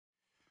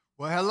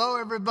Well, hello,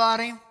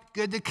 everybody.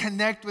 Good to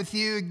connect with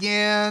you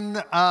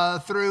again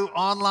through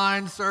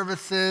online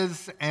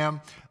services. And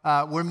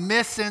we're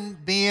missing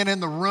being in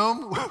the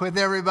room with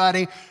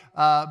everybody,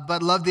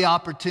 but love the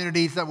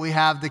opportunities that we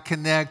have to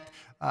connect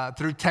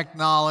through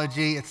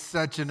technology. It's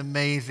such an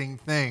amazing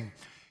thing.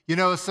 You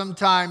know,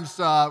 sometimes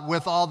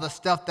with all the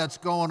stuff that's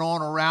going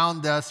on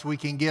around us, we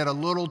can get a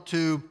little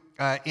too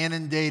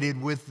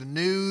inundated with the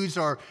news,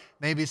 or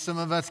maybe some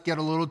of us get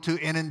a little too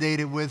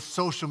inundated with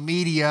social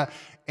media,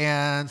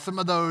 and some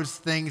of those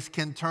things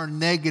can turn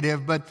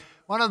negative. But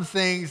one of the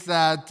things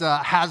that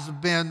has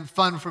been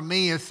fun for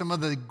me is some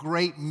of the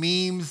great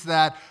memes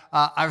that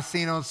I've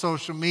seen on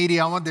social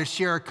media. I wanted to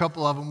share a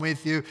couple of them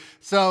with you.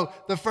 So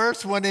the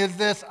first one is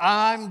this: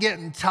 I'm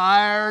getting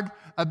tired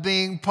of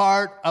being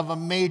part of a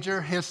major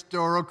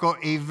historical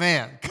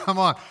event. Come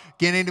on,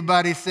 can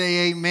anybody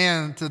say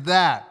amen to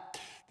that?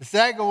 The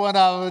second one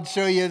I would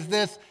show you is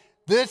this.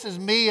 This is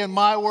me in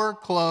my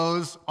work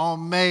clothes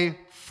on May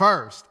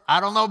 1st.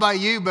 I don't know about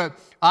you, but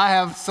I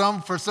have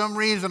for some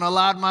reason,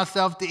 allowed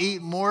myself to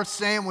eat more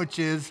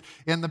sandwiches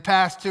in the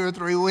past 2 or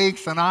 3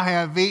 weeks than I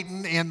have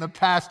eaten in the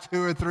past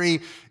 2 or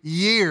 3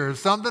 years.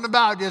 Something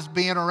about just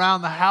being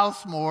around the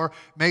house more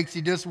makes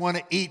you just want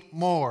to eat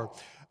more.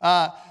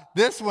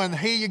 This one,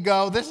 here you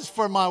go. This is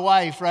for my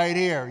wife right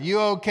here. You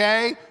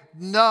okay?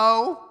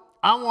 No,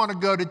 I want to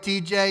go to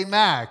TJ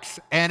Maxx.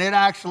 And it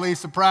actually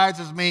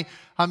surprises me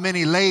how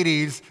many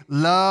ladies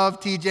love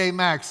TJ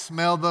Maxx.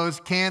 Smell those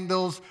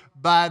candles,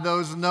 buy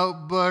those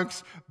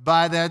notebooks,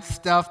 buy that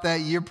stuff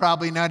that you're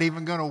probably not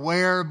even going to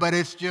wear, but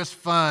it's just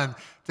fun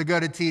to go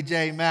to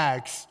TJ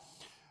Maxx.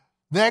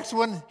 Next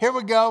one, here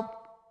we go.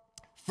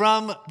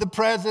 From the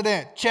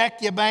president,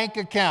 check your bank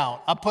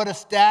account. I put a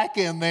stack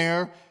in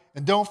there.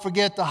 And don't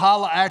forget to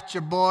holler at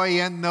your boy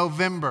in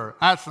November.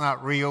 That's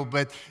not real,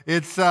 but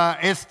it's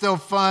still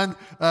fun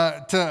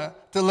to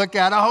look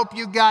at. I hope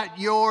you got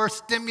your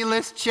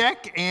stimulus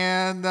check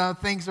and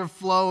things are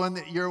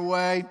flowing your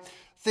way.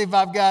 See if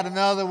I've got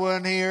another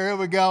one here. Here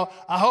we go.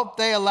 I hope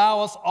they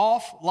allow us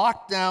off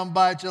lockdown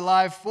by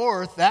July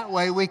 4th. That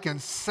way we can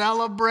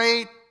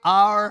celebrate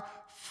our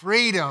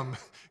freedom.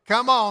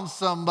 Come on,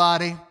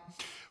 somebody.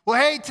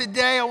 Well, hey,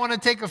 today I want to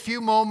take a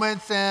few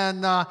moments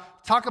and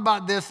talk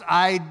about this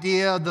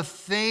idea, the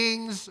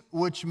things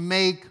which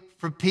make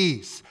for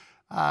peace.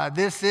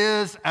 This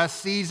is a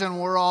season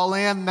we're all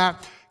in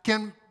that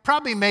can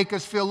probably make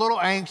us feel a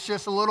little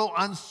anxious, a little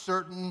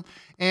uncertain.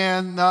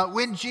 And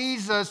when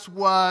Jesus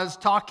was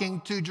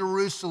talking to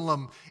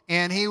Jerusalem,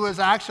 and he was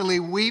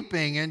actually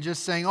weeping and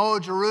just saying, "Oh,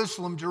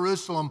 Jerusalem,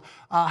 Jerusalem,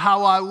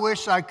 how I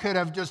wish I could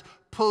have just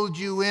pulled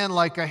you in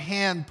like a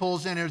hen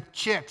pulls in her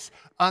chicks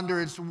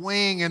under its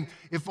wing, and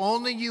if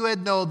only you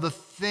had known the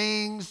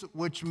things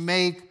which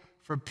make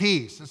for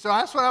peace." And so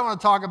that's what I want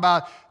to talk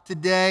about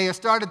today. I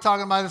started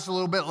talking about this a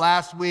little bit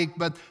last week,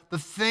 but the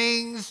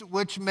things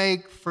which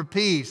make for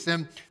peace.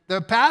 And the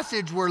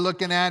passage we're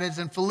looking at is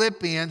in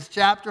Philippians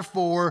chapter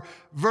 4,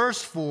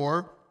 verse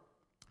 4.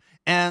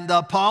 And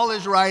Paul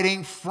is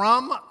writing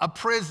from a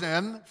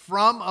prison,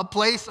 from a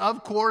place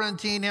of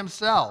quarantine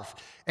himself.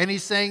 And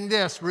he's saying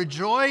this: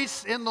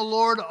 "Rejoice in the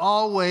Lord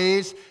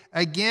always.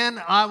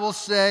 Again, I will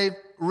say,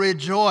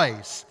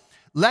 rejoice.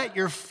 Let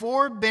your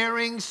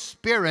forbearing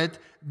spirit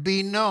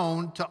be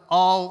known to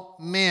all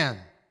men.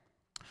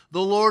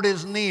 The Lord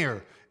is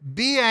near.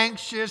 Be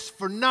anxious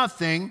for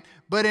nothing,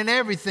 but in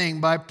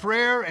everything, by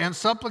prayer and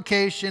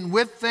supplication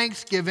with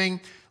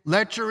thanksgiving,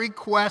 let your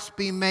requests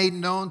be made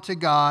known to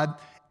God,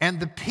 and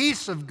the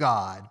peace of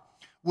God,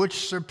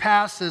 which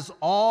surpasses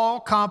all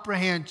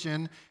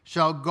comprehension,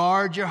 shall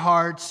guard your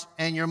hearts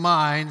and your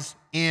minds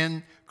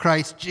in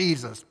Christ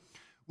Jesus."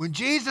 When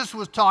Jesus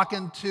was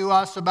talking to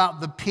us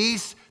about the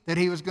peace that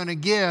he was going to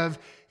give,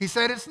 he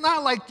said it's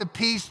not like the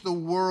peace the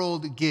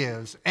world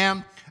gives.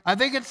 And I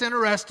think it's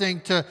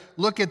interesting to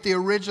look at the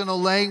original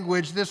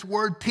language. This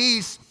word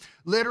peace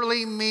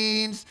literally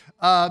means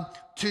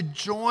to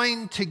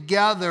join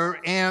together,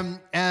 and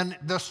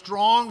the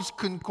Strong's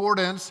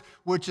Concordance,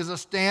 which is a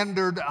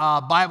standard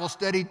Bible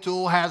study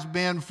tool, has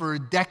been for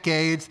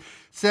decades,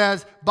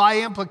 says by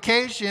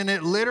implication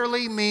it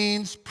literally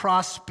means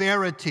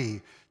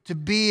prosperity, to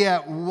be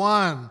at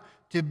one,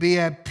 to be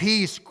at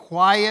peace,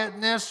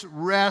 quietness,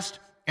 rest,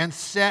 and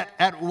set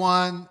at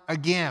one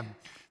again.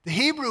 The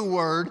Hebrew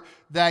word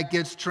that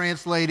gets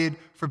translated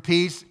for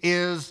peace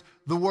is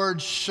the word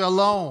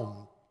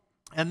shalom.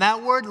 And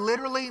that word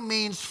literally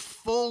means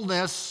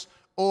fullness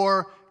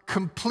or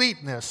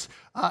completeness.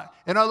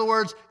 In other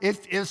words,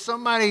 if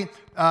somebody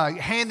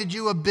handed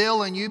you a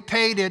bill and you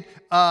paid it,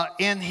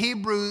 in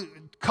Hebrew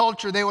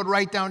culture, they would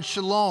write down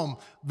shalom.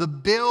 The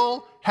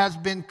bill has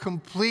been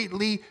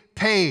completely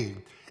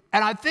paid.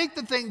 And I think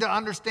the thing to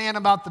understand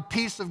about the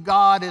peace of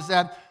God is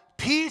that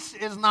peace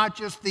is not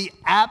just the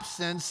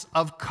absence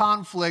of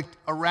conflict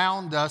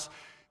around us.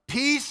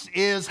 Peace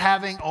is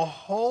having a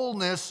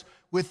wholeness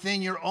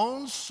within your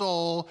own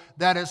soul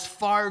that is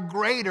far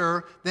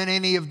greater than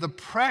any of the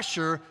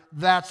pressure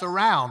that's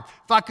around.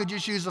 If I could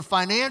just use a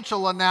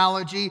financial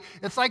analogy,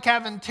 it's like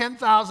having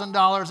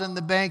 $10,000 in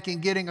the bank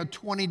and getting a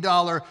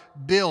 $20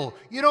 bill.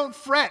 You don't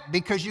fret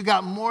because you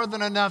got more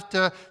than enough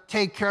to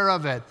take care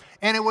of it.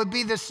 And it would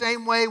be the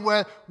same way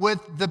with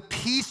the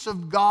peace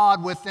of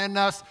God within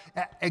us.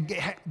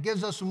 It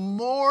gives us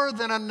more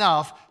than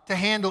enough to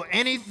handle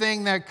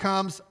anything that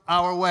comes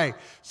our way.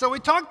 So we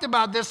talked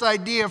about this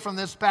idea from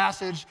this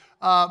passage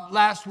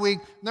last week.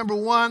 Number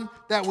one,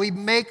 that we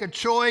make a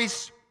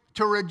choice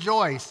to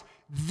rejoice.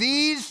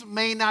 These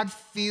may not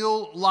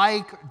feel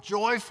like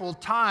joyful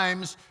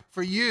times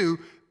for you,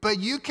 but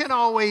you can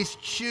always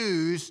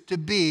choose to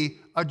be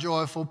a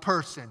joyful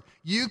person.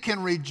 You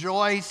can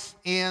rejoice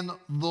in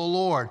the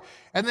Lord.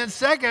 And then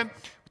second,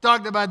 we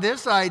talked about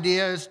this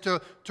idea is to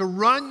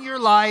run your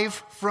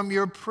life from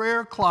your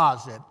prayer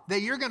closet, that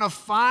you're going to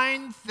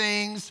find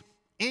things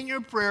in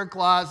your prayer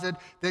closet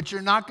that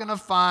you're not going to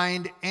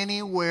find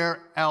anywhere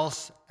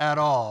else at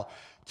all.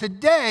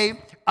 Today,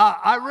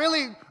 I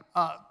really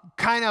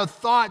kind of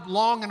thought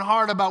long and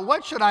hard about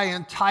what should I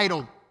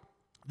entitle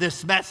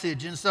this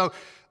message. And so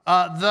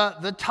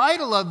the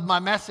title of my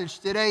message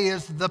today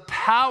is The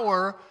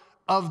Power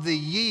of the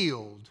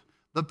Yield.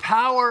 The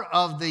Power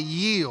of the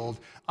Yield.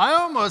 I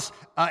almost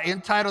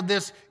entitled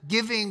this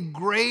Giving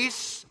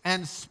Grace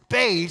and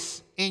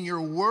Space in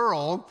Your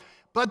World.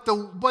 But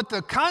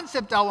the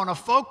concept I want to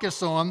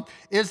focus on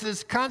is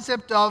this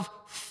concept of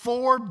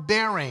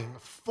forbearing,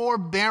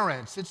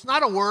 forbearance. It's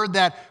not a word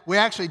that we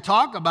actually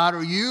talk about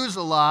or use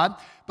a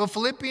lot, but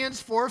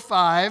Philippians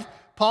 4:5,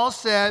 Paul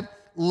said,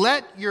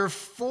 "Let your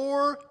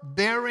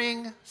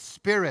forbearing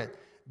spirit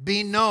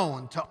be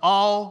known to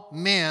all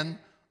men.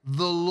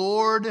 The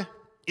Lord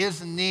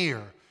is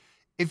near."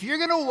 If you're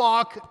going to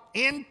walk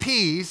in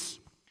peace,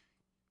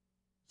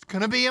 it's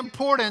going to be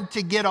important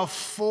to get a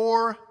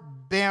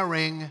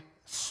forbearing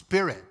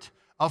spirit,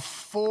 a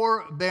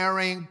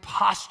forbearing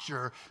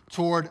posture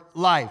toward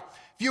life.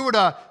 If you were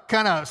to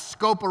kind of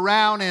scope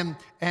around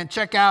and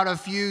check out a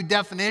few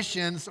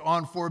definitions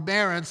on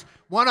forbearance,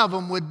 one of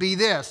them would be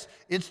this.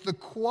 It's the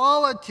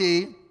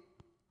quality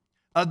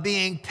of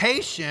being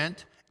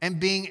patient and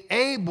being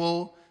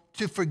able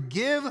to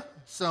forgive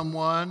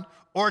someone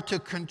or to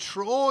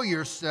control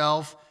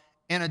yourself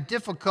in a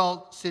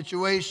difficult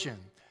situation.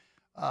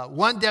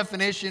 One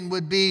definition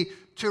would be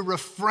to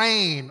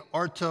refrain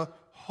or to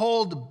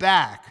hold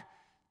back,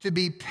 to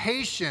be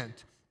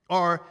patient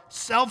or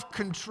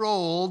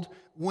self-controlled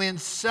when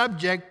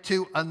subject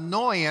to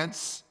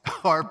annoyance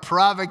or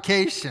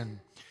provocation.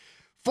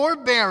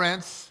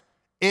 Forbearance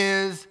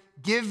is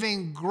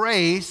giving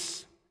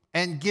grace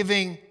and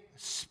giving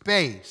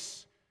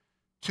space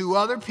to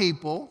other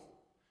people,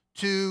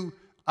 to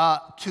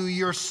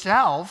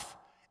yourself,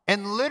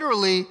 and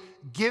literally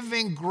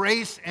giving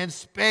grace and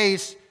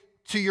space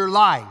to your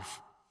life.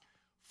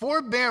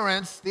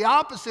 Forbearance, the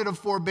opposite of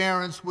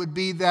forbearance would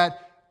be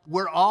that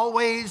we're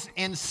always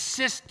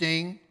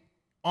insisting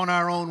on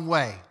our own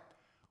way.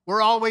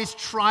 We're always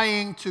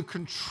trying to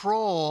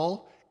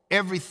control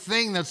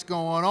everything that's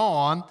going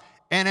on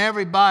and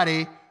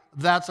everybody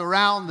that's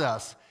around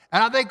us.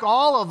 And I think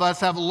all of us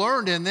have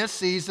learned in this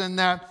season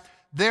that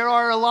there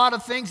are a lot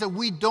of things that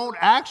we don't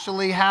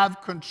actually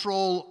have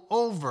control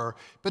over.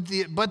 But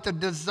the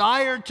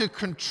desire to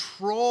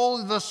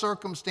control the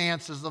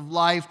circumstances of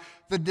life,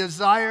 the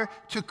desire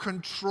to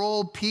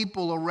control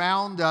people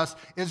around us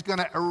is going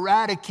to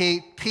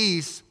eradicate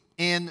peace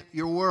in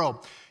your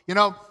world. You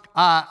know,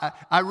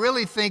 I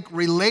really think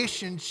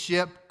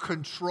relationship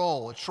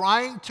control,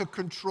 trying to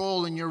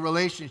control in your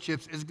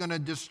relationships is going to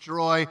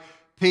destroy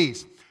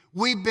peace.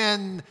 We've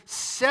been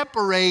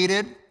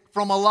separated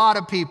from a lot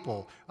of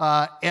people,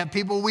 and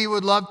people we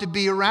would love to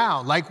be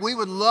around. Like we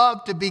would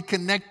love to be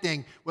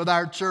connecting with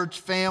our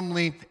church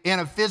family in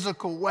a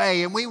physical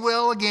way, and we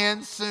will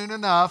again soon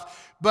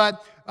enough.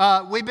 But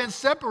we've been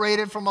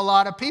separated from a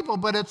lot of people,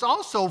 but it's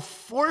also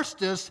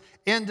forced us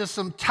into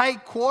some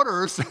tight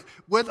quarters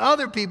with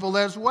other people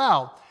as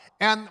well.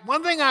 And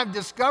one thing I've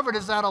discovered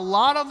is that a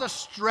lot of the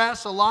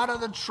stress, a lot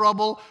of the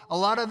trouble, a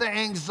lot of the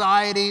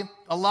anxiety,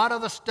 a lot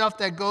of the stuff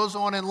that goes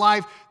on in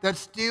life that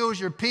steals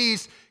your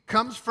peace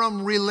comes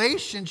from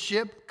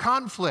relationship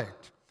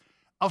conflict.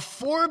 A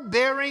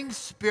forbearing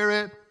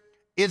spirit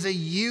is a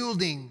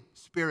yielding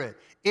spirit.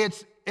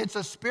 It's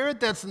a spirit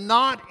that's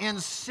not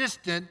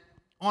insistent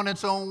on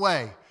its own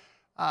way.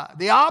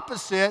 The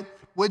opposite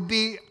would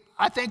be,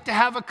 I think, to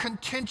have a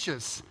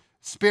contentious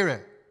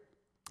spirit.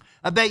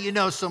 I bet you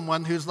know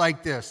someone who's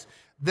like this.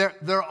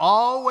 They're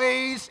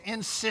always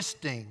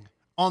insisting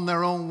on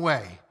their own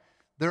way.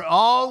 They're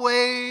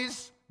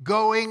always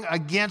going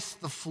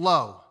against the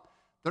flow.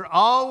 They're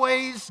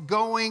always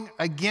going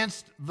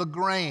against the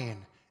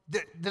grain.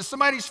 Does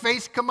somebody's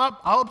face come up?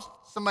 I hope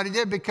somebody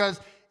did,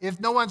 because if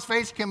no one's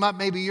face came up,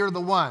 maybe you're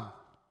the one.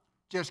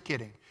 Just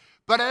kidding.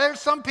 But there's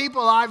some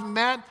people I've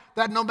met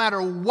that no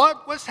matter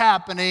what was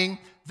happening,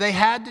 they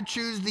had to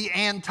choose the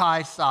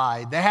anti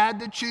side. They had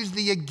to choose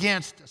the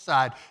against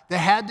side. They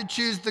had to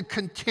choose the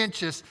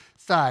contentious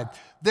side.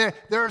 There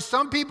are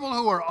some people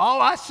who are,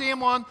 I see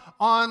them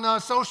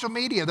on social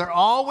media. They're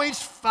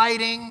always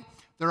fighting.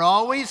 They're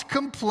always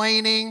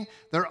complaining.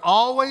 They're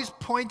always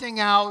pointing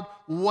out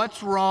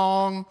what's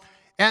wrong.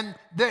 And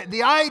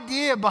the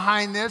idea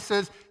behind this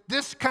is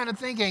this kind of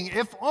thinking: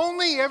 if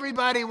only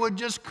everybody would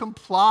just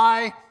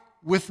comply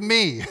with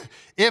me.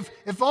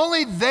 If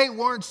only they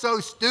weren't so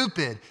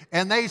stupid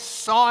and they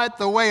saw it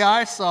the way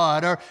I saw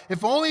it, or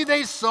if only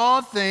they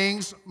saw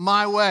things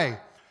my way.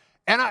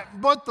 And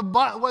what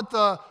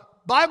the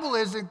Bible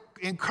is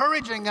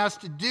encouraging us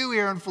to do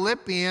here in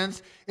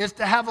Philippians is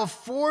to have a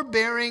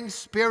forbearing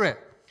spirit,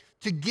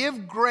 to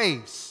give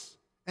grace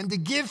and to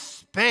give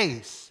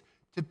space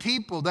to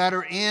people that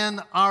are in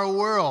our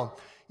world.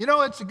 You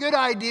know, it's a good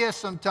idea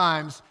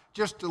sometimes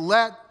just to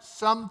let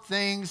some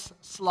things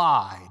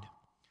slide,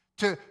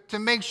 to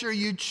make sure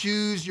you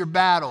choose your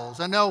battles.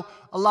 I know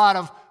a lot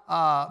of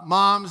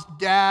moms,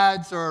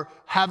 dads are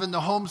having to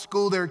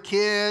homeschool their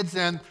kids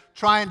and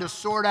trying to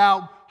sort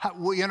out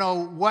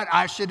what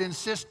I should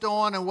insist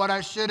on and what I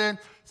shouldn't.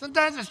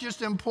 Sometimes it's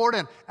just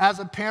important as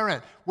a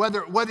parent,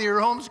 whether you're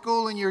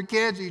homeschooling your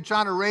kids or you're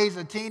trying to raise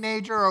a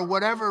teenager or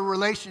whatever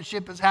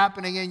relationship is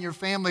happening in your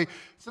family,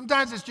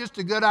 sometimes it's just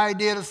a good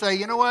idea to say,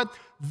 you know what?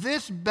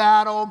 This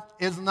battle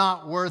is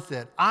not worth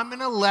it. I'm going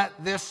to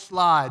let this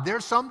slide.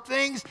 There's some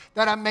things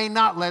that I may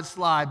not let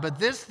slide, but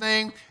this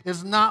thing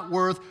is not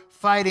worth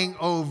fighting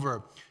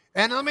over.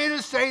 And let me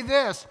just say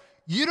this: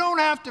 you don't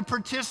have to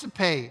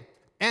participate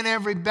in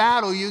every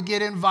battle you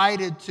get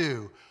invited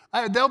to.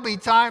 There'll be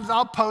times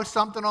I'll post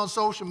something on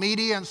social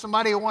media and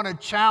somebody will want to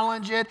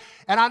challenge it,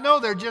 and I know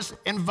they're just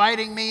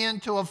inviting me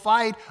into a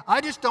fight.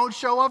 I just don't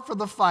show up for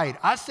the fight.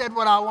 I said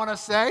what I want to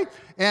say,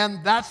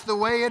 and that's the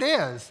way it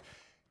is.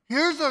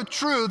 Here's a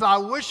truth I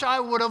wish I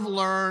would have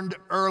learned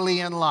early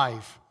in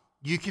life.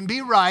 You can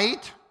be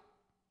right,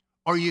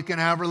 or you can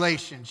have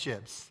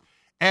relationships.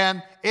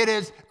 And it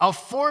is a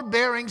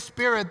forbearing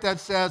spirit that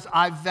says,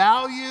 I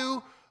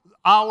value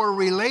our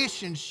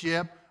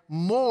relationship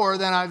more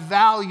than I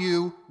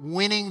value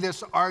winning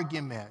this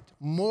argument,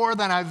 more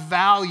than I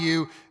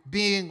value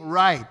being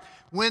right.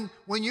 When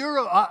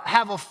you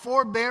have a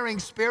forbearing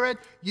spirit,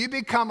 you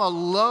become a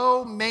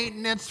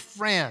low-maintenance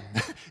friend.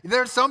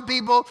 There's some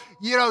people,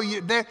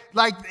 they're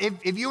like,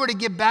 if you were to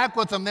get back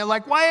with them, they're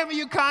like, why haven't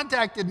you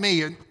contacted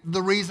me? And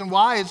the reason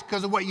why is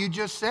because of what you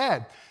just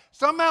said.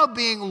 Somehow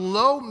being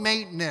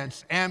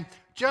low-maintenance and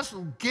just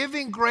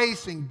giving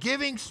grace and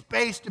giving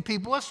space to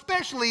people,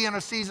 especially in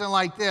a season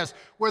like this,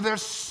 where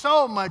there's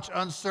so much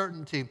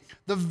uncertainty.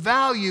 The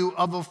value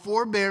of a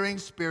forbearing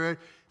spirit,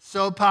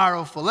 so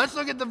powerful. Let's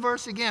look at the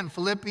verse again,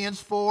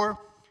 Philippians 4,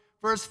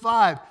 verse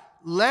 5.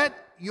 Let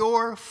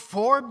your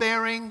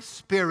forbearing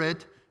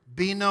spirit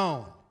be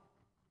known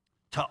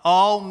to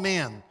all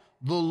men.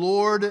 The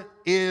Lord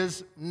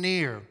is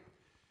near.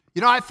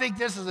 You know, I think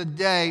this is a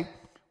day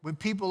when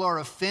people are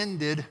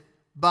offended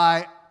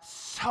by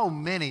so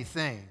many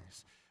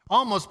things,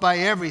 almost by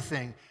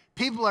everything.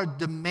 People are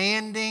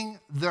demanding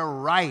their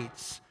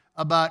rights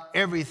about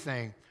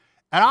everything.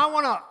 And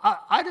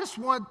I just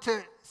want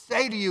to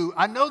say to you,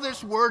 I know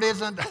this word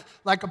isn't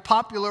like a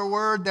popular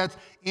word that's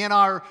in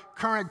our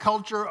current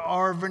culture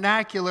or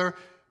vernacular,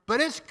 but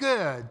it's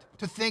good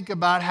to think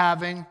about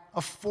having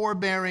a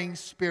forbearing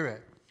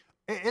spirit.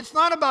 It's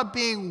not about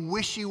being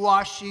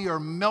wishy-washy or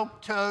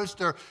milquetoast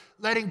or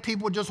letting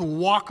people just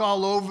walk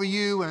all over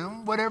you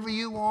and whatever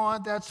you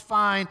want, that's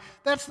fine.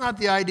 That's not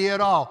the idea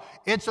at all.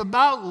 It's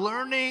about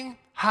learning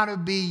how to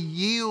be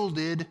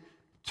yielded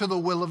to the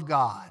will of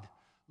God.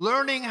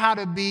 Learning how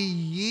to be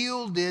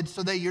yielded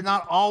so that you're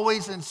not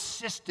always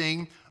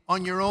insisting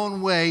on your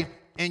own way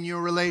in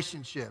your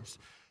relationships.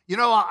 You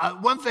know,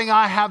 one thing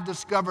I have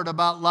discovered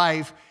about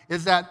life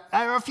is that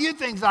there are a few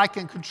things I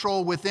can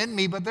control within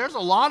me, but there's a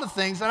lot of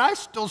things that I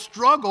still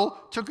struggle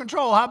to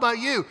control. How about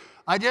you?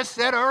 I just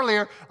said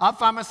earlier, I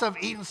find myself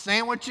eating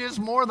sandwiches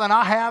more than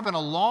I have in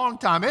a long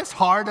time. It's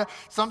hard to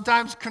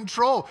sometimes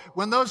control.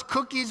 When those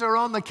cookies are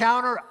on the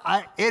counter,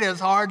 it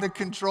is hard to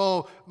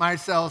control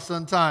myself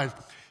sometimes.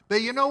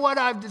 But you know what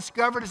I've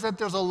discovered is that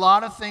there's a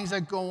lot of things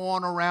that go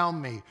on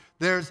around me.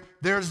 There's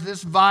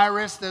this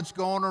virus that's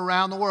going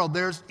around the world.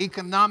 There's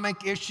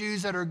economic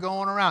issues that are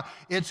going around.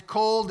 It's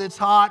cold, it's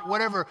hot,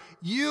 whatever.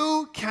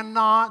 You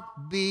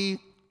cannot be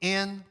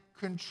in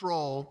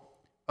control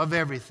of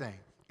everything.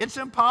 It's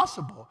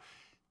impossible.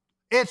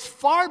 It's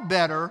far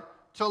better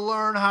to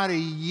learn how to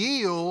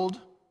yield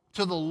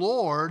to the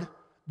Lord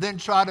than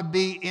try to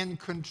be in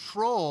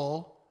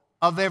control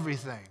of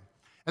everything.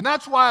 And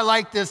that's why I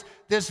like this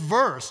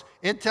verse.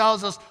 It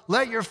tells us,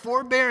 let your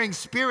forbearing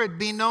spirit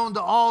be known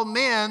to all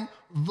men.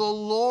 The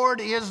Lord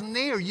is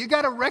near. You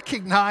got to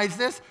recognize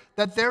this,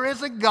 that there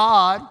is a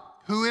God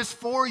who is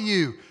for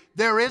you.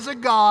 There is a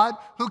God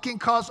who can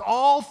cause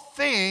all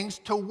things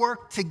to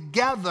work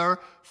together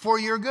for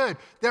your good.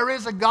 There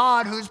is a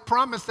God who's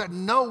promised that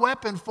no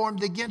weapon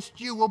formed against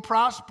you will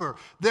prosper.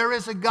 There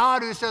is a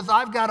God who says,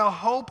 I've got a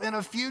hope and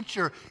a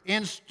future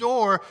in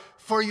store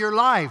for your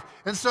life.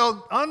 And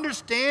so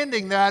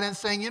understanding that and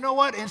saying, you know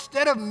what,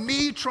 instead of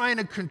me trying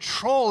to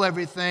control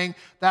everything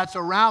that's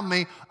around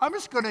me, I'm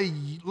just going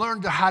to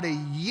learn how to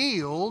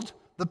yield,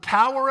 the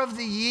power of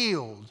the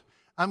yield.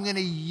 I'm going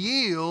to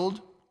yield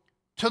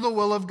to the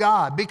will of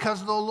God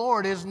because the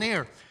Lord is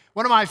near.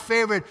 One of my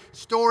favorite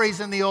stories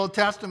in the Old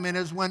Testament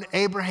is when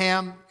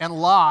Abraham and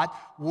Lot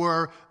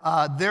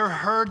their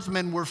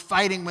herdsmen were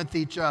fighting with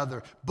each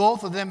other.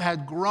 Both of them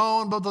had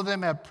grown, both of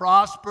them had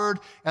prospered,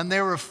 and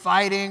they were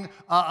fighting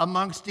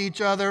amongst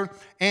each other.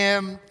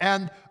 And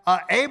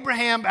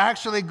Abraham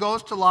actually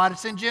goes to Lot.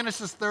 It's in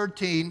Genesis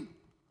 13.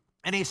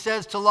 And he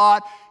says to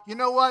Lot, you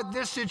know what?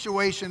 This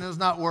situation is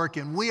not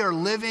working. We are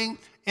living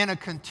in a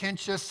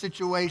contentious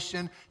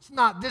situation.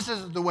 This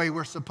isn't the way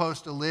we're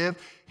supposed to live.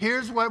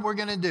 Here's what we're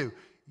going to do.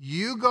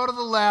 You go to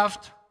the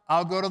left,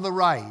 I'll go to the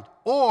right.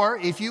 Or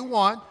if you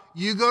want,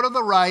 you go to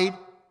the right,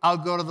 I'll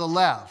go to the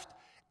left.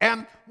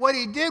 And what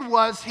he did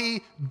was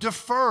he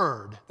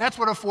deferred. That's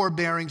what a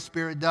forbearing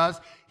spirit does.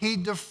 He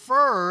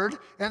deferred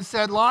and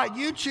said, Lot,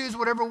 you choose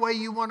whatever way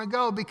you want to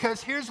go,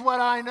 because here's what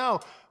I know.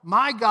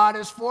 My God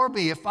is for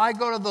me. If I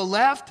go to the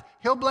left,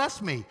 he'll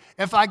bless me.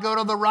 If I go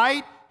to the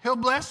right, he'll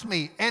bless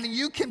me. And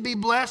you can be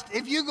blessed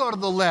if you go to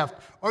the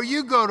left or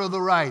you go to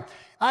the right.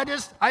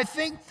 I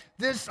think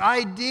this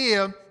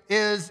idea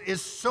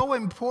is so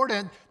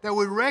important that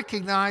we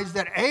recognize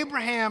that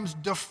Abraham's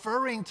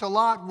deferring to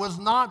Lot was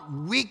not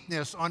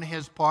weakness on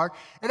his part.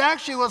 It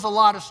actually was a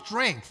lot of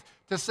strength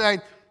to say,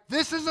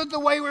 this isn't the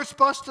way we're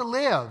supposed to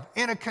live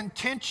in a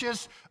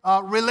contentious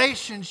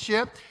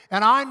relationship.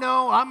 And I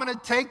know I'm going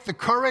to take the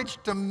courage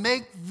to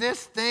make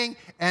this thing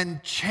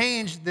and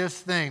change this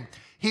thing.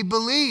 He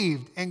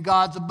believed in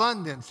God's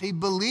abundance. He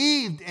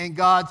believed in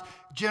God's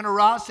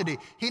generosity.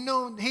 He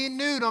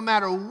knew no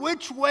matter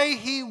which way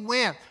he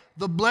went,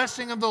 the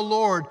blessing of the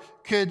Lord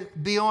could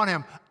be on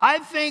him. I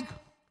think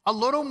a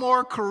little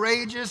more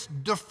courageous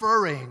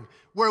deferring,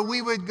 where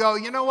we would go,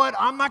 you know what,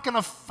 I'm not going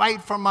to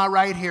fight for my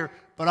right here,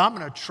 but I'm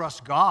going to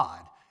trust God.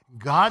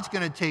 God's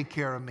going to take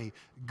care of me.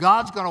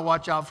 God's going to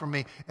watch out for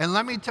me. And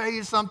let me tell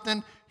you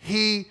something,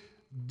 he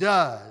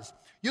does.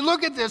 You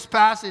look at this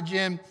passage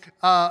in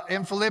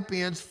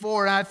Philippians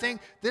 4, and I think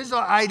these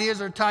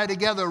ideas are tied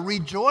together.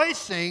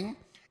 Rejoicing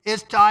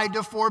is tied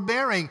to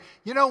forbearing.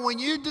 You know, when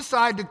you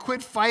decide to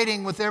quit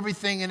fighting with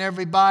everything and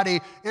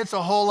everybody, it's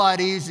a whole lot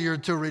easier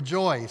to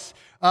rejoice.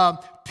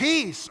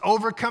 Peace,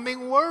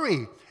 overcoming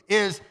worry,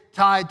 is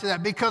tied to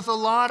that, because a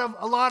lot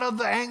of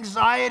the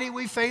anxiety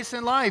we face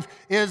in life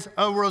is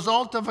a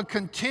result of a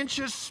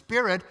contentious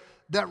spirit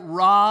that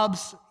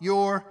robs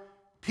your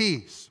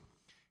peace.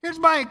 Here's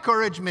my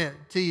encouragement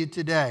to you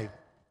today.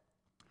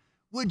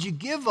 Would you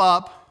give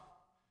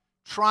up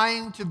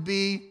trying to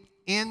be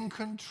in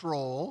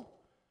control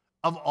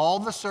of all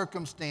the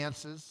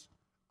circumstances,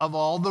 of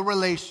all the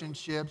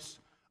relationships,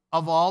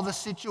 of all the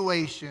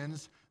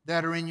situations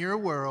that are in your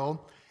world?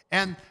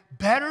 And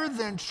better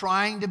than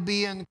trying to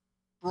be in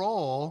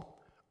control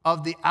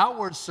of the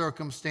outward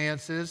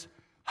circumstances,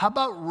 how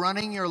about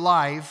running your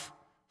life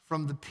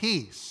from the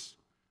peace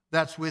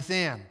that's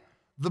within,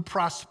 the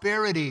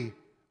prosperity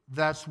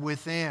that's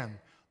within,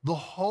 the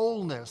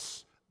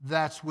wholeness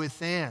that's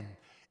within?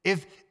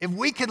 If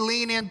we could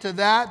lean into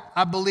that,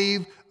 I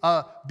believe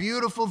a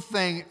beautiful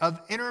thing of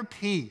inner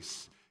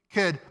peace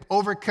could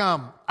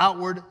overcome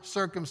outward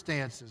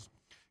circumstances.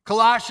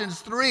 Colossians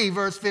 3,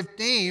 verse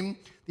 15,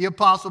 the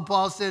Apostle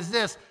Paul says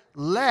this,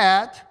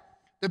 let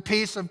the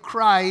peace of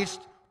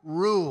Christ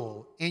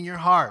rule in your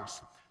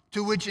hearts,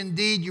 to which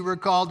indeed you were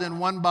called in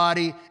one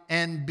body,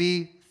 and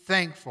be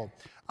thankful.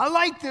 I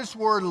like this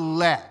word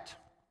let.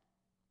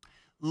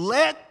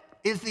 Let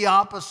is the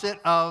opposite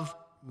of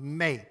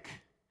make.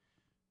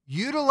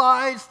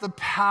 Utilize the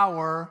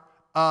power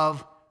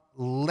of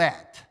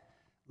let.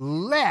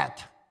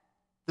 Let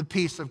the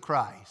peace of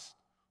Christ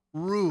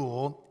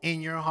rule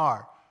in your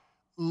heart.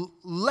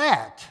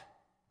 Let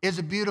is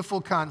a beautiful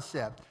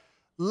concept.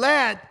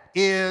 Let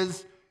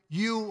is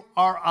you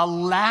are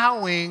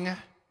allowing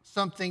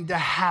something to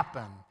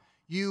happen.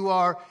 You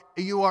are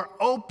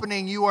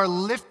opening, you are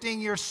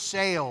lifting your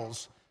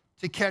sails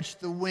to catch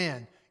the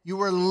wind.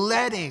 You are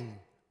letting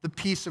the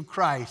peace of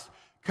Christ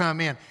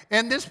come in.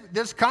 And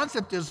this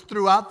concept is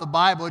throughout the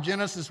Bible.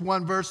 Genesis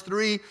 1, verse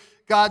 3,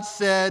 God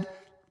said,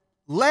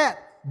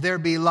 let there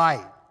be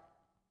light.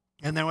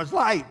 And there was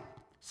light.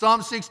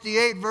 Psalm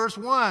 68, verse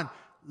 1,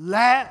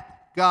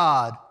 let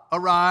God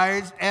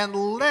arise and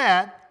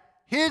let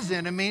his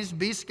enemies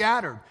be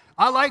scattered.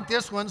 I like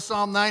this one,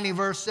 Psalm 90,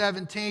 verse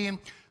 17,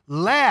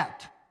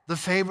 let the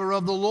favor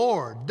of the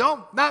Lord.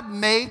 Not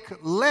make,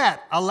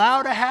 let,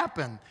 allow to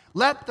happen.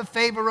 Let the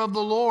favor of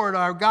the Lord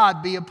our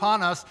God be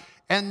upon us,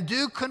 and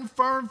do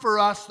confirm for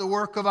us the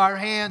work of our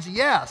hands.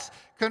 Yes,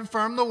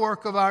 confirm the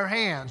work of our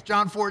hands.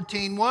 John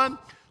 14, 1,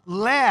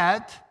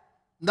 let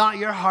not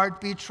your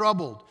heart be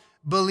troubled.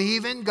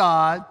 Believe in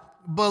God,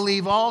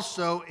 believe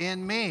also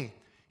in me.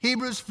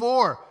 Hebrews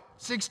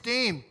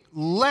 4:16,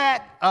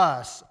 let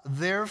us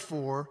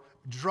therefore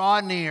draw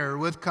near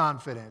with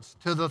confidence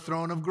to the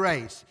throne of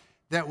grace,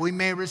 that we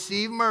may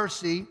receive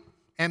mercy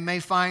and may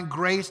find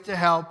grace to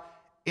help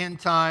in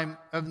time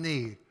of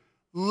need.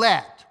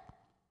 Let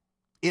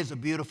is a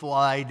beautiful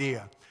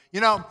idea. You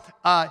know,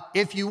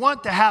 if you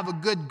want to have a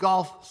good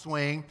golf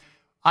swing,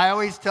 I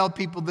always tell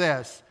people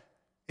this.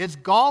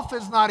 Golf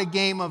is not a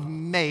game of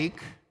make.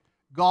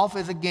 Golf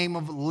is a game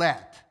of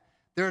let.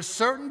 There are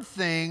certain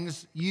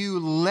things you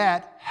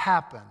let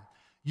happen.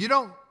 You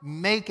don't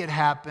make it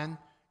happen.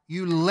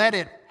 You let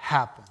it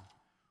happen.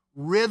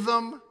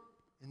 Rhythm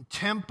and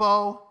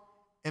tempo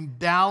and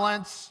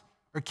balance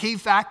are key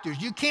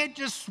factors. You can't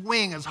just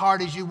swing as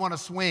hard as you want to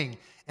swing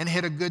and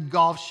hit a good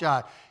golf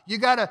shot. You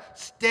got to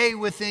stay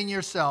within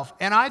yourself.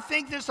 And I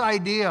think this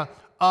idea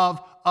of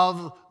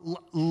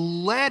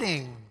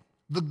letting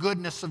the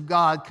goodness of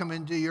God come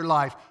into your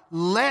life,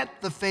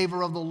 let the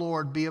favor of the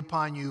Lord be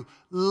upon you,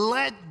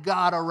 let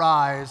God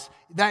arise,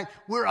 that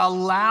we're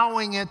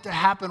allowing it to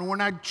happen. We're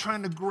not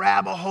trying to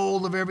grab a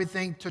hold of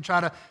everything to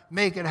try to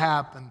make it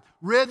happen.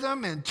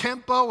 Rhythm and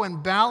tempo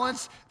and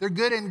balance, they're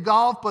good in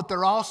golf, but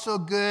they're also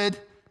good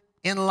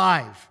in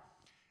life.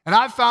 And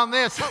I found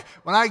this,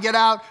 when I get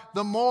out,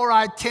 the more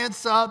I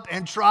tense up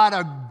and try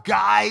to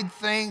guide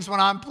things when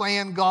I'm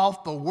playing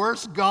golf, the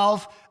worse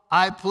golf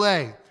I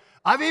play.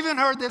 I've even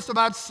heard this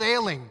about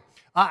sailing.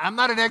 I'm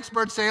not an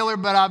expert sailor,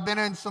 but I've been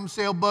in some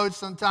sailboats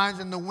sometimes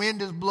and the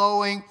wind is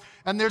blowing.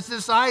 And there's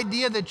this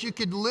idea that you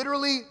could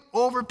literally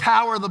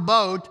overpower the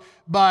boat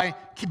by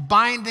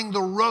binding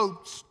the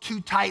ropes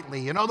too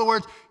tightly. In other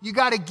words, you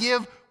got to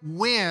give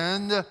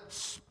wind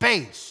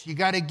space. You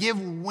got to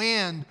give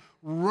wind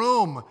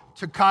room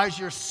to cause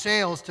your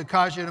sails, to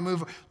cause you to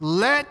move.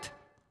 Let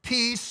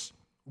peace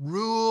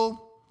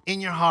rule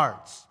in your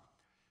hearts.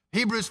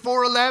 Hebrews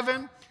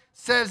 4:11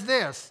 says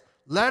this,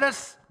 let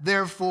us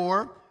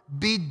therefore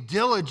be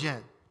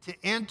diligent to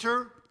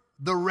enter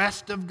the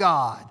rest of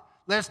God,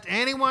 lest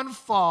anyone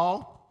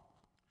fall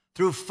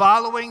through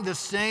following the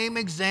same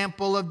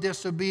example of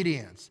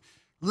disobedience.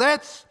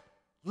 Let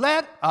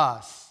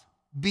us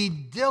be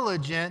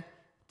diligent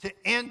to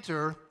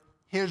enter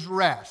his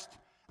rest.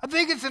 I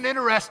think it's an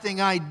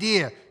interesting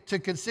idea to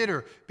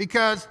consider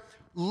because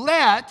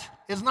let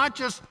is not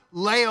just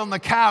lay on the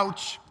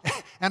couch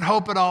and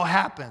hope it all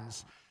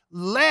happens.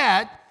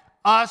 Let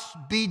us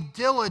be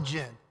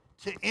diligent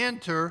to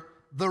enter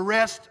the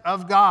rest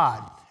of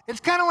God. It's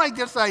kind of like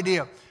this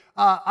idea.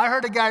 I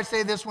heard a guy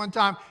say this one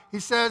time. He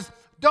says,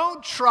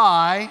 don't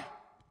try,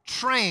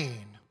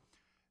 train.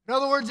 In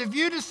other words, if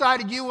you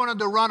decided you wanted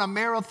to run a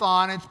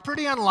marathon, it's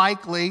pretty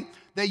unlikely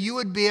that you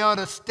would be able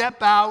to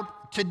step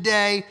out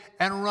today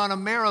and run a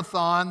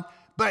marathon.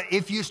 But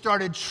if you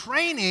started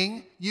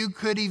training, you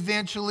could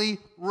eventually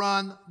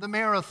run the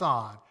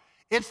marathon.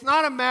 It's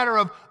not a matter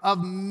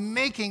of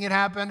making it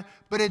happen,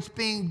 but it's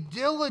being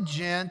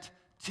diligent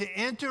to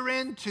enter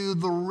into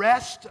the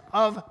rest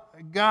of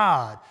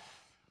God.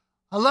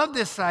 I love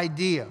this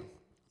idea.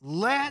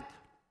 Let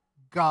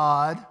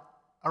God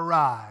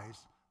arise.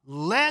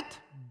 Let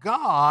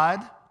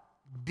God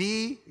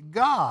be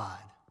God.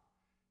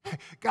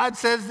 God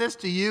says this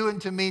to you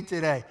and to me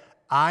today.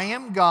 I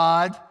am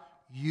God,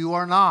 you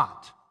are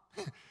not.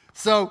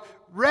 So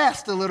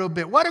rest a little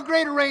bit. What a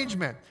great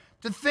arrangement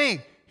to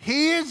think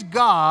he is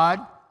God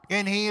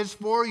and he is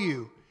for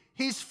you.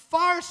 He's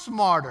far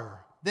smarter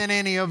than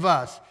any of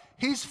us.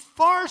 He's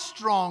far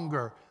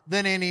stronger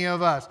than any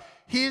of us.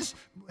 He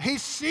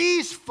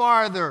sees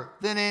farther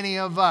than any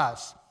of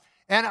us.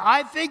 And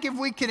I think if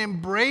we can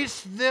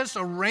embrace this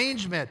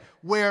arrangement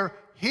where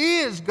he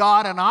is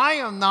God and I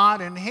am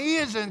not, and he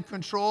is in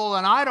control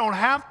and I don't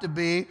have to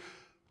be,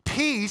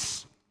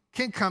 peace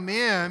can come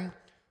in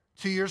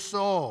to your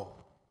soul.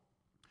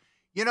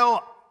 You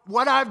know,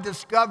 what I've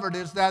discovered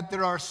is that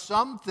there are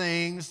some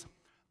things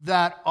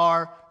that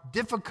are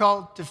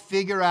difficult to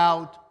figure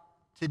out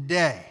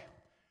today.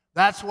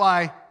 That's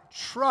why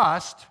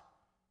trust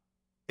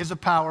is a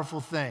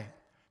powerful thing.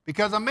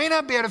 Because I may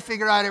not be able to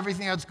figure out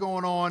everything that's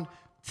going on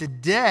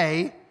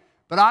today,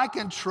 but I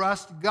can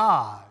trust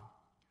God.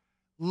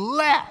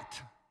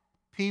 Let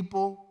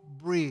people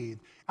breathe.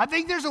 I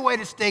think there's a way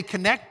to stay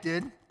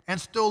connected and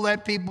still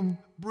let people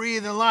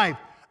breathe in life.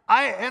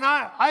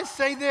 I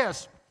say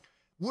this,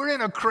 we're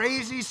in a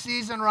crazy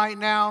season right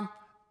now.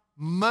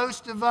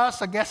 Most of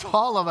us, I guess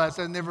all of us,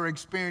 have never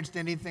experienced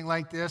anything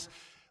like this.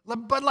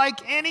 But like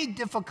any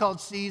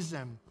difficult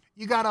season,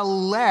 you got to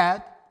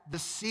let the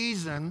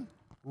season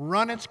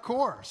run its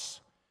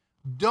course.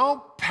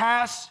 Don't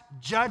pass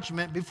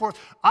judgment before.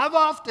 I've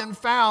often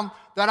found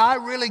that I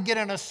really get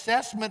an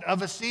assessment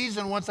of a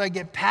season once I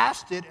get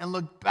past it and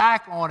look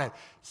back on it.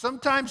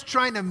 Sometimes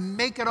trying to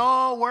make it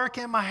all work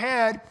in my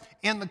head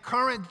in the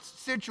current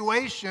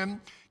situation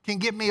can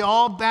get me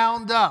all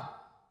bound up.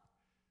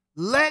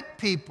 Let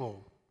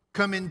people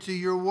come into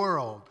your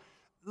world.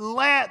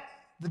 Let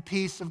the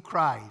peace of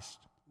Christ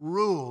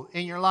rule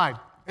in your life.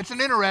 it's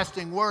an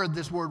interesting word,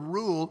 this word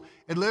rule.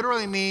 It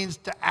literally means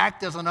to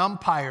act as an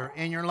umpire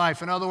in your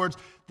life. In other words,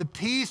 the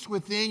peace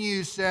within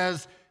you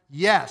says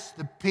yes.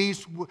 The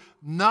peace,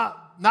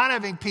 not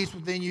having peace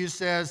within you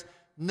says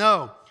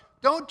no.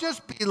 Don't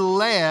just be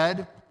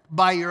led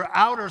by your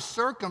outer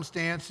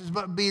circumstances,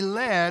 but be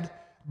led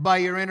by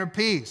your inner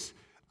peace.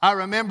 I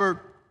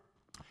remember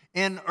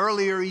in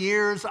earlier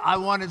years, I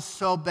wanted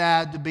so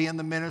bad to be in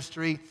the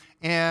ministry,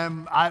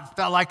 and I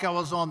felt like I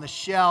was on the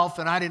shelf,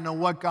 and I didn't know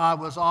what God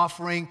was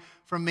offering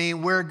for me,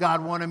 where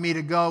God wanted me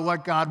to go,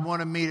 what God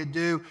wanted me to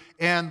do.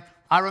 And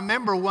I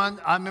remember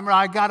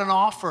I got an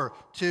offer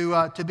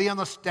to be on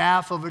the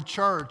staff of a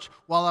church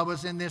while I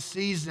was in this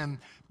season.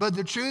 But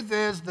the truth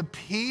is, the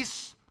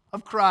peace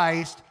of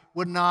Christ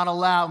would not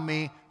allow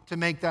me to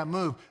make that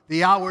move.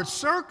 The outward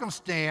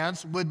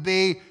circumstance would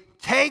be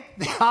take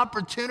the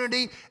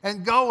opportunity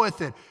and go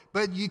with it.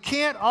 But you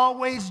can't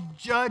always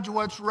judge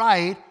what's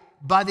right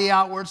by the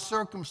outward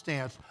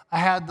circumstance. I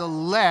had to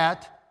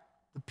let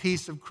the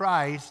peace of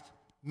Christ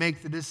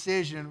make the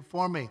decision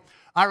for me.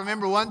 I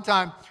remember one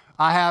time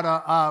I had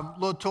a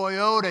little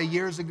Toyota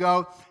years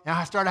ago, and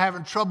I started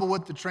having trouble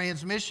with the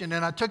transmission,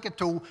 and I took it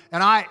to,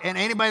 and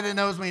anybody that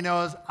knows me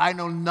knows I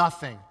know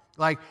nothing.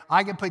 Like,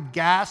 I can put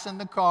gas in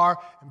the car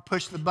and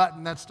push the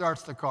button that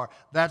starts the car.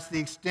 That's the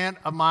extent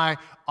of my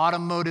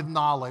automotive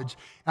knowledge.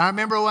 And I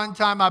remember one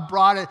time I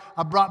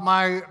brought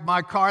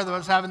my car that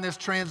was having this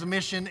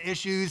transmission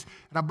issues,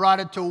 and I brought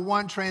it to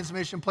one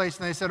transmission place,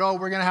 and they said, oh,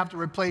 we're going to have to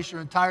replace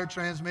your entire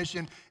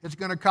transmission. It's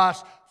going to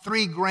cost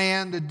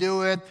 $3,000 to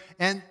do it.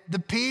 And the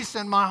peace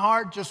in my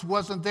heart just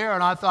wasn't there.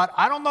 And I thought,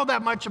 I don't know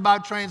that much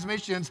about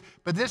transmissions,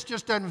 but this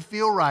just doesn't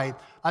feel right.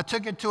 I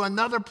took it to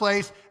another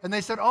place, and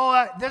they said,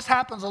 oh, this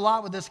happens a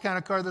lot with this kind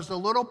of car. There's a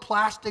little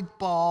plastic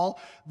ball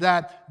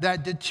that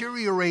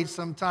deteriorates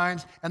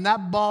sometimes, and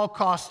that ball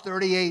costs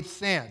 38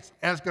 cents.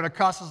 And it's going to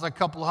cost us a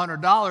couple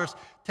 $100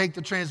 take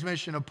the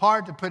transmission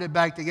apart to put it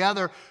back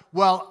together.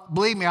 Well,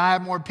 believe me, I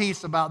have more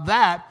peace about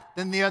that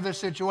than the other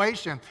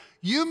situation.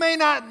 You may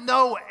not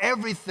know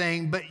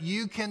everything, but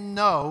you can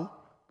know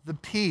the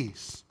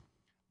peace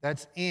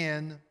that's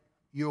in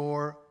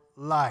your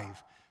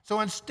life. So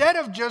instead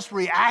of just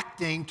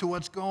reacting to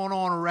what's going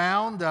on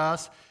around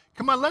us,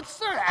 come on, let's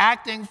start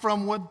acting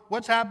from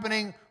what's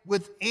happening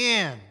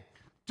within.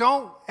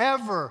 Don't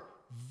ever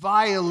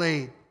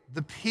violate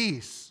the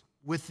peace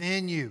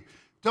within you.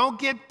 Don't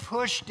get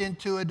pushed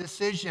into a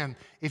decision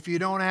if you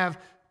don't have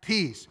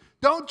peace.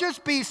 Don't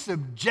just be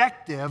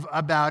subjective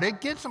about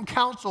it. Get some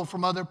counsel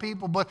from other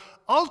people, but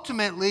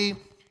ultimately,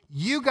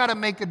 you got to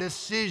make a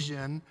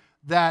decision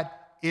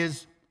that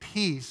is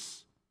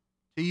peace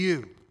to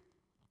you.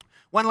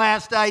 One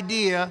last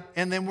idea,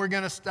 and then we're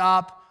going to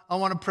stop. I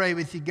want to pray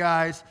with you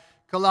guys.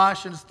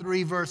 Colossians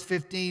 3, verse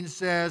 15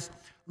 says,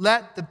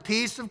 let the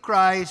peace of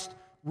Christ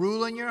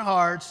rule in your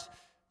hearts,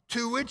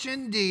 to which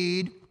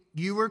indeed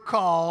you were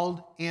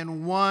called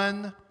in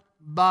one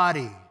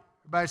body.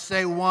 Everybody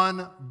say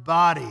one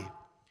body.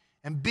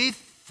 And be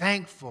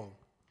thankful.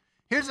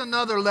 Here's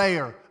another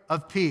layer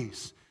of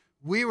peace.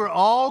 We were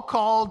all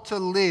called to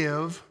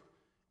live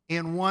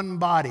in one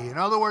body. In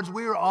other words,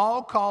 we were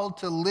all called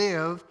to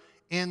live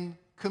in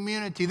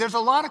community. There's a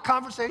lot of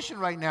conversation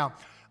right now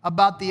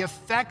about the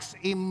effects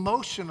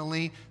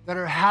emotionally that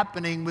are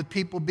happening with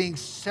people being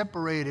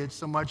separated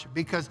so much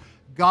because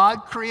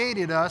God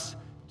created us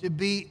to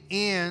be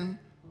in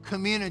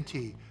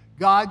community.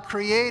 God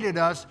created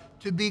us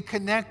to be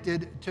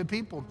connected to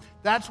people.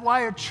 That's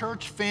why a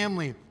church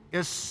family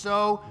is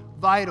so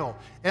vital.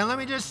 And let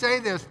me just say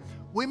this.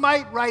 We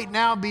might right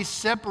now be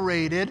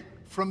separated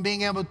from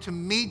being able to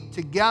meet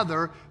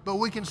together, but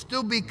we can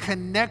still be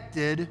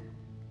connected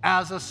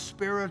as a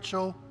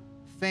spiritual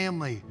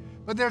family.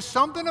 But there's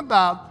something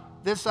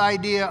about this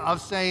idea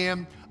of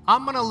saying,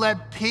 I'm going to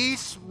let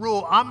peace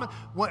rule.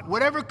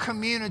 Whatever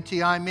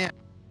community I'm in,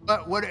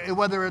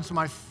 whether it's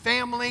my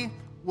family,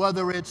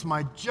 whether it's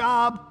my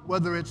job,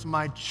 whether it's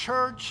my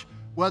church,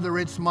 whether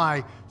it's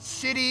my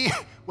city,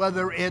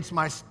 whether it's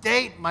my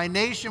state, my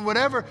nation,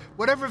 whatever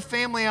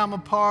family I'm a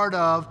part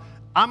of,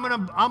 I'm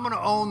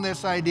gonna own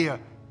this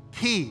idea.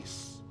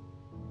 Peace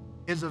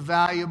is a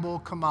valuable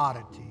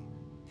commodity.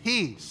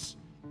 Peace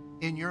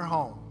in your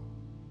home.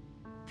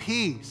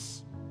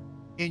 Peace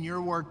in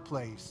your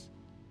workplace.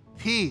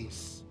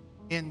 Peace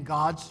in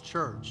God's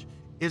church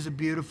is a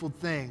beautiful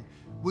thing.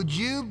 Would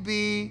you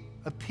be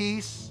a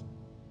peace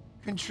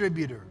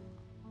contributor?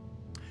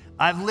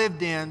 I've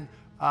lived in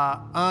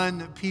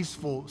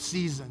unpeaceful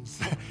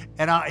seasons,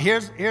 and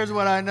here's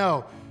what I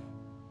know.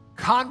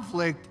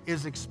 Conflict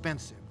is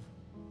expensive.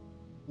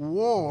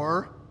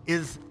 War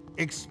is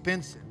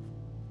expensive.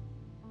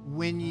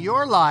 When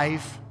your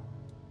life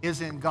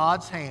is in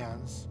God's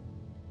hands,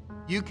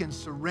 you can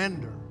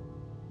surrender,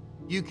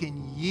 you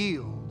can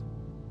yield,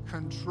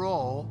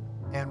 control,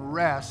 and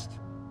rest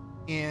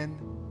in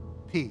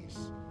peace.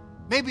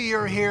 Maybe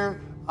you're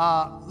here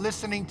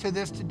listening to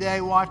this today,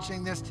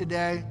 watching this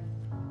today,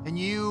 and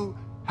you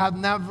have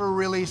never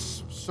really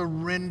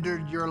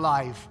surrendered your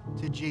life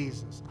to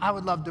Jesus. I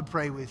would love to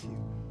pray with you.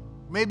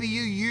 Maybe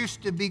you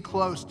used to be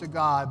close to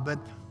God, but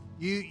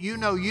you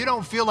know you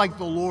don't feel like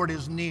the Lord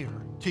is near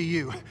to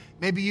you.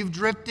 Maybe you've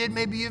drifted,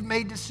 maybe you've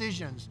made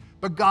decisions,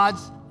 but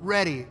God's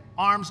ready,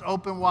 arms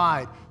open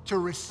wide to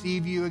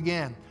receive you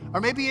again. Or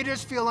maybe you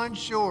just feel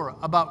unsure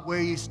about where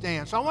you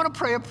stand. So I want to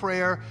pray a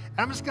prayer, and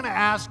I'm just going to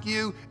ask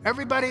you,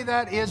 everybody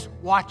that is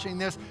watching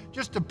this,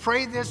 just to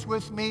pray this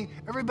with me.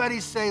 Everybody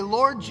say,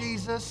 Lord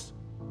Jesus,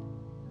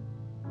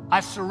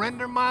 I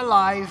surrender my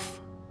life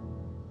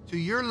to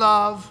your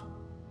love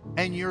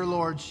and your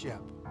lordship.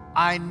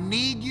 I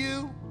need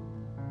you.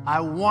 I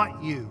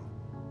want you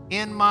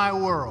in my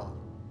world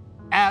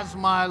as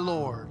my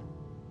Lord.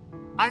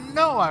 I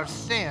know I've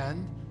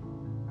sinned,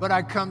 but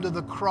I come to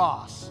the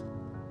cross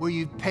where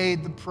you've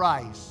paid the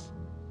price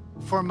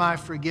for my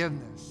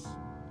forgiveness.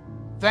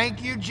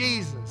 Thank you,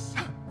 Jesus,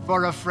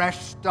 for a fresh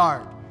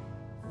start.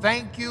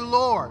 Thank you,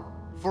 Lord,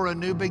 for a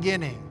new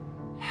beginning.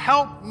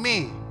 Help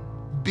me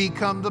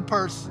become the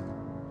person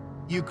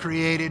you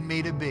created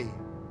me to be.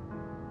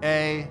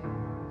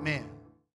 Amen.